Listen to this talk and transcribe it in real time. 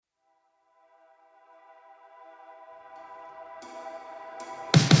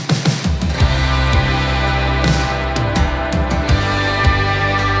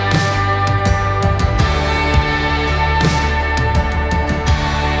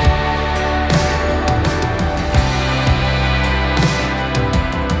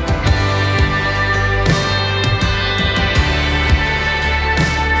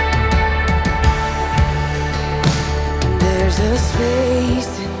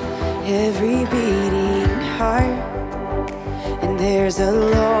every beating heart. And there's a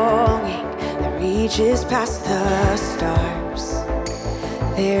longing that reaches past the stars.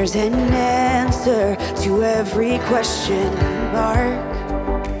 There's an answer to every question mark.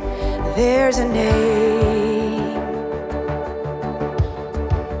 There's a name,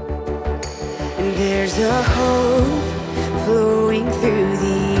 and there's a hope flowing through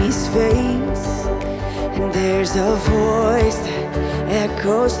these veins. And there's a voice that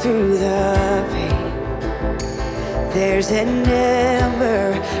echoes through the pain. There's an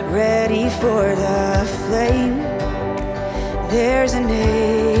ember ready for the flame. There's a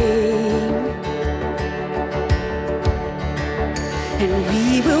name, and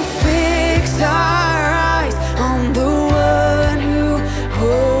we will fix our eyes on the one who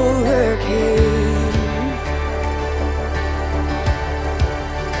overcame.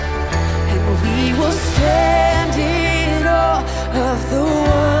 And we will stand in awe of the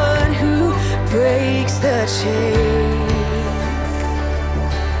one who breaks the chains.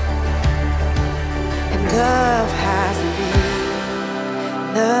 And love has a name.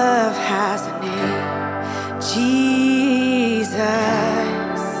 Love has a name, Jesus.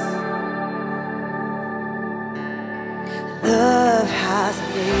 Love has a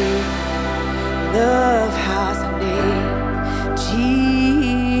name. Love has a name, Jesus.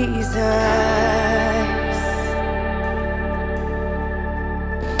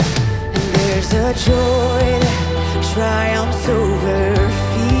 And there's a joy that triumphs over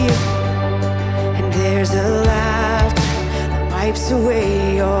fear. And there's a laughter wipes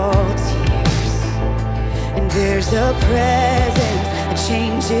away all tears. And there's a presence that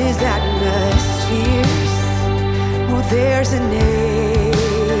changes atmospheres. Oh, there's a name,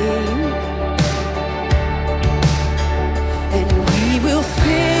 and we will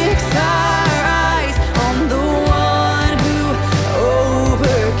fix our eyes on the one who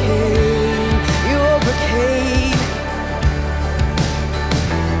overcame. You overcame,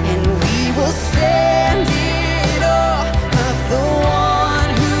 and we will stand in awe of the one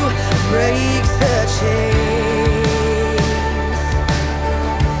who breaks the chains.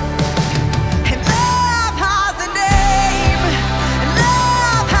 And love has a name. And love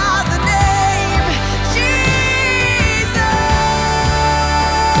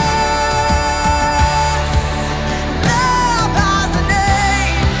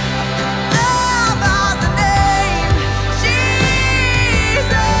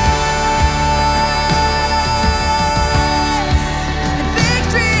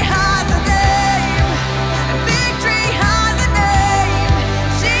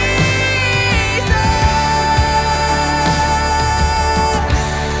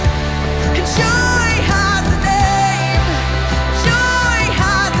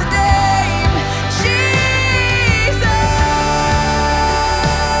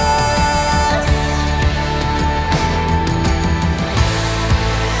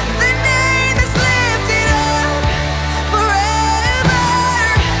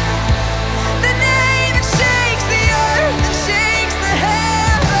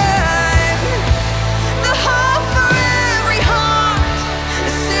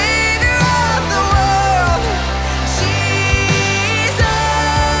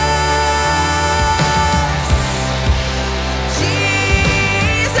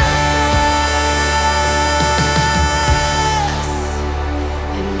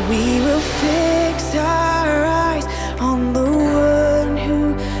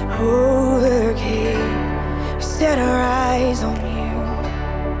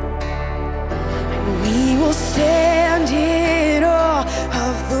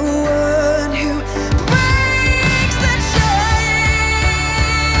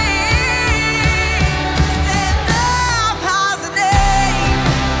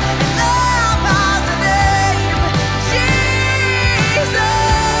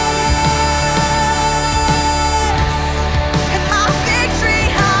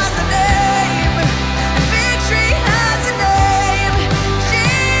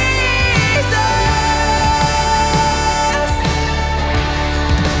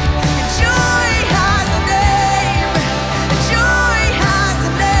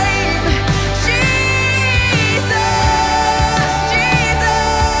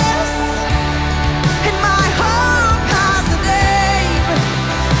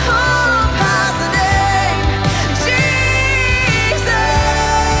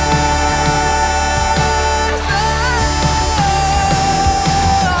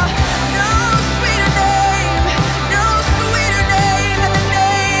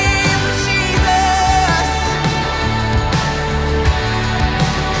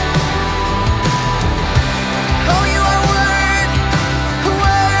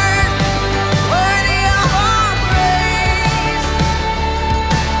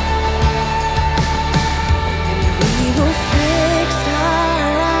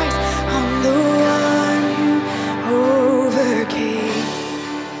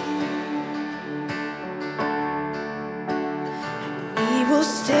will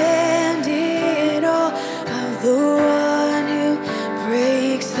stand in awe of the one who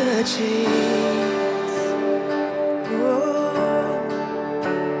breaks the chains. Oh,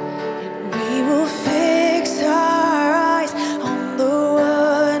 and we will fix our eyes on the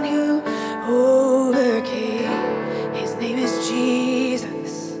one who overcame. His name is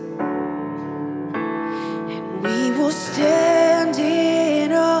Jesus. And we will stand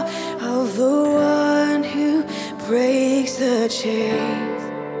in awe of the one who breaks the chains.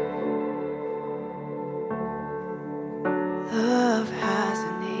 Love has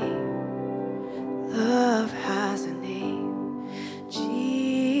a name. Love has a name.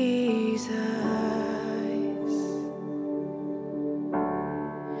 Jesus.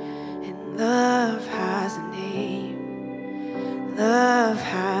 And love has a name. Love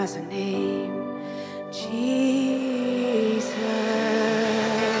has a name. Jesus.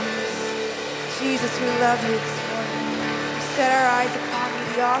 Jesus, we love you this morning. We set our eyes upon you,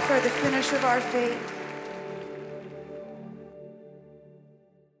 the author, the finisher of our faith.